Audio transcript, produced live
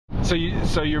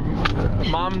So your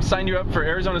mom signed you up for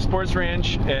Arizona Sports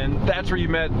Ranch, and that's where you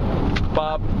met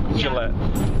Bob Gillette.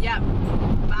 Yeah.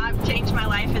 Bob changed my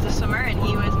life as a swimmer, and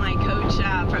he was my coach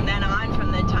from then on,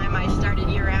 from the time I started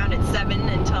year-round at 7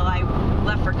 until I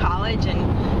left for college. And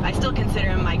I still consider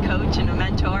him my coach and a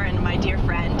mentor and my dear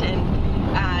friend.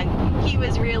 And he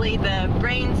was really the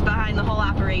brains behind the whole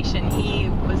operation. He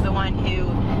was the one who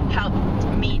helped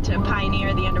me to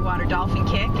pioneer the underwater dolphin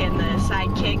kick and the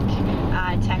side kick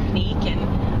technique, and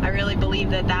I really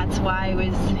believe that that's why I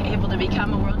was able to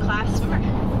become a world-class swimmer.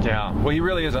 Yeah, well, he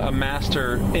really is a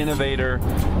master innovator,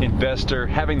 investor,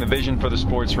 having the vision for the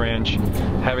sports ranch,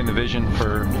 having the vision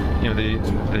for, you know,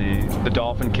 the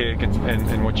dolphin kick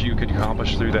and what you could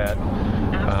accomplish through that.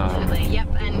 Absolutely, yep.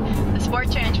 And the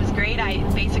sports ranch was great. I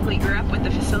basically grew up with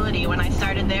the facility. When I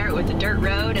started there, it was a dirt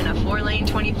road and a 4-lane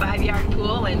 25-yard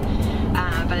pool, and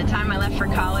by the time I left for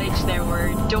college, there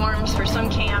were dorms for swim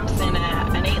camps and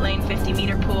an 8-lane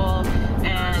 50-meter pool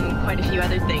and quite a few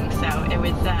other things. So it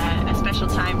was a special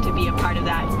time to be a part of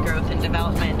that growth and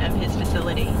development of his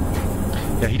facility.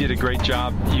 Yeah, he did a great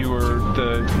job. You were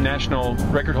the national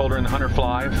record holder in the Hunter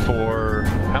Fly for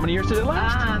how many years did it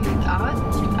last?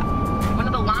 One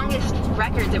of the longest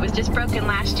records. It was just broken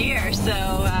last year. So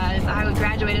I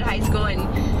graduated high school in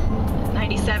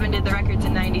 97, did the records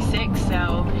in 96,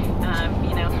 so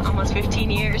you know, almost 15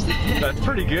 years. That's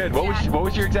pretty good. What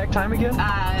was your exact time again?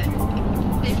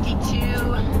 52.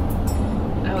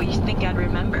 Oh, you think I'd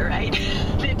remember, right?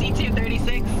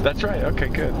 52:36. That's right. Okay,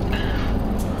 good.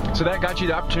 So that got you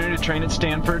the opportunity to train at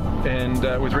Stanford and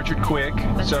with Richard Quick.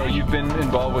 That's right. You've been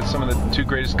involved with some of the two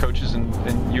greatest coaches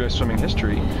in U.S. swimming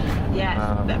history. Yes,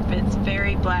 it's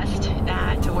very blessed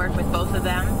to work with both of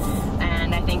them,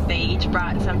 and I think they each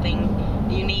brought something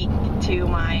unique to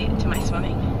my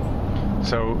swimming.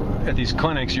 So at these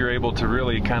clinics, you're able to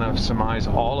really kind of surmise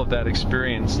all of that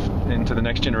experience into the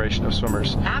next generation of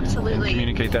swimmers. Absolutely. And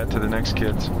communicate that to the next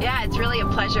kids. Yeah, it's really a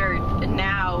pleasure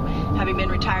now, having been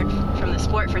retired from the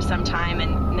sport for some time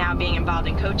and now being involved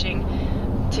in coaching,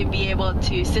 to be able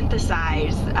to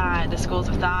synthesize the schools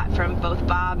of thought from both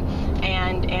Bob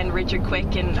and Richard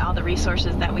Quick and all the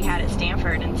resources that we had at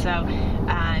Stanford. And so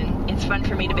it's fun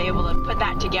for me to be able to put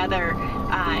that together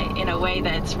in a way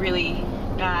that's really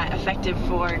effective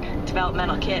for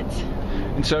developmental kids.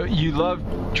 And so you love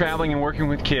traveling and working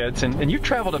with kids, and you've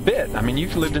traveled a bit. I mean,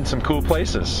 you've lived in some cool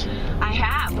places. I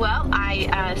have. Well,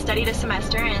 I studied a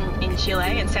semester in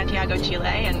Chile, in Santiago, Chile,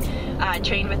 and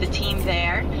trained with a team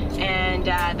there. And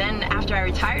then after I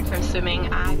retired from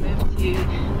swimming, I moved to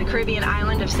the Caribbean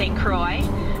island of St. Croix,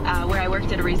 where I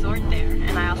worked at a resort there,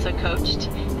 and I also coached,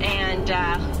 and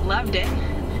loved it.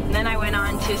 And then I went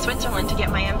on to Switzerland to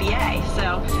get my MBA.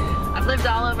 So I've lived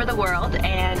all over the world, but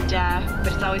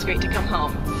it's always great to come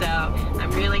home. So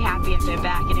I'm really happy. I've been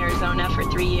back in Arizona for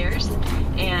 3 years,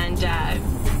 and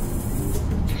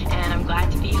I'm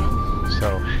glad to be home.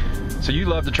 So you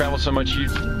love to travel so much,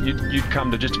 you'd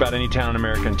come to just about any town in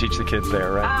America and teach the kids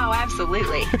there, right? Oh,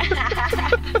 absolutely.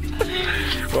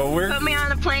 Well, put me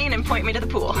on a plane and point me to the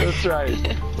pool. That's right.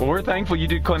 Well, we're thankful you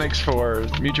do clinics for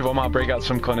Mutual of Omaha Breakout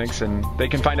Swim Clinics, and they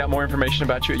can find out more information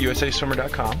about you at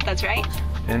usaswimmer.com. That's right.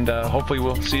 And hopefully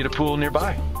we'll see you at a pool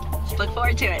nearby. Look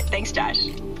forward to it. Thanks, Josh.